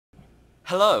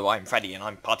Hello, I'm Freddie and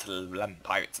I'm part of the Lemon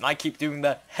Pirates and I keep doing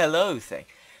the hello thing.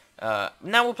 Now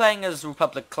we're playing as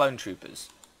Republic Clone Troopers.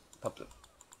 Republic.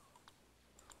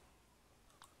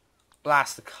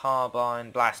 Blast the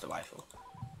carbine, blast the rifle.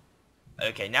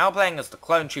 Okay, now playing as the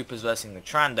Clone Troopers versus the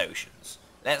Trandoshans.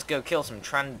 Let's go kill some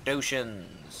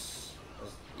Trandoshans.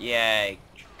 Yay,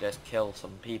 let's kill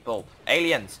some people.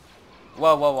 Aliens!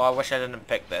 Whoa, whoa, whoa, I wish I didn't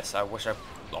pick this. Oh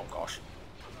gosh.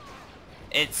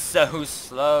 It's so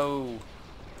slow.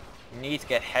 You need to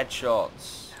get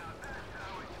headshots.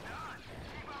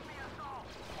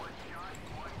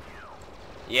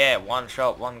 Yeah, one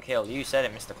shot, one kill. You said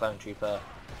it, Mr. Clone Trooper.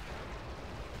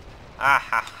 Ah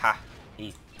ha ha.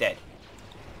 He's dead.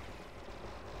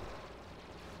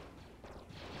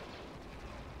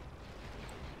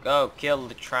 Go kill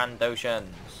the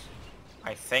Trandoshans.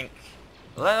 I think.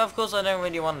 Well, of course I don't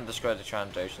really want to destroy the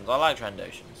Trandoshans. I like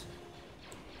Trandoshans.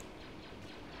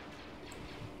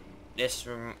 This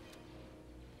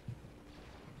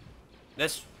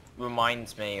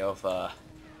reminds me of an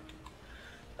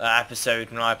episode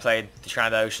when I played the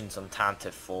Trandoshans on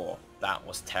Tantive 4. That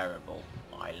was terrible.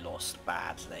 I lost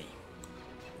badly.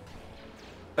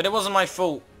 But it wasn't my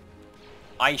fault.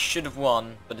 I should have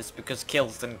won, but it's because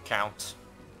kills didn't count.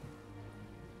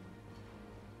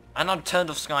 And I've turned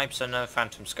off Skype, so no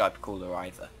Phantom Skype caller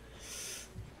either.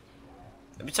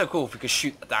 It'd be so cool if we could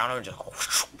shoot that down and just...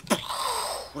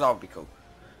 That would be cool.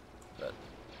 But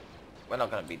we're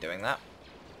not going to be doing that.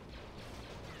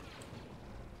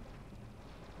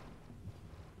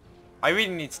 I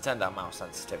really need to turn down mouse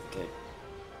sensitivity.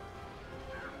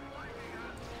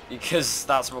 Because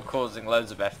that's what's causing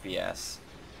loads of FPS.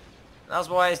 That's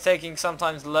why it's taking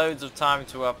sometimes loads of time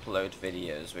to upload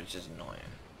videos, which is annoying.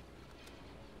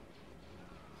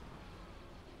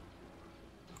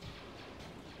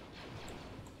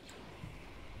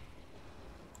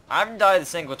 I haven't died a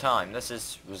single time. This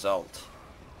is result.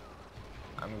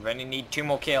 I only need 2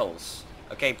 more kills.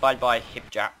 Okay, bye-bye, hip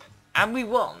jap. And we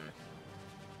won!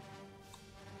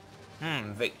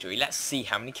 Victory. Let's see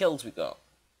how many kills we got.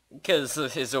 Because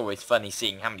it's always funny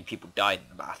seeing how many people died in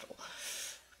the battle.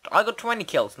 I got 20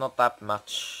 kills, not that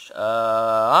much.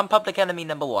 I'm public enemy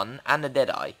number 1, and a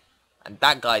Deadeye. And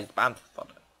that guy's bounty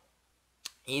fodder.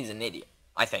 He's an idiot,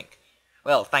 I think.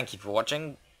 Well, thank you for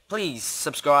watching. Please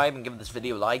subscribe and give this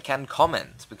video a like and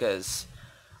comment, because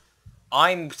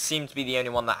I seem to be the only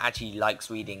one that actually likes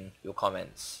reading your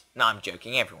comments. No, I'm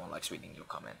joking, everyone likes reading your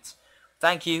comments.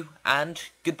 Thank you, and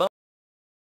goodbye.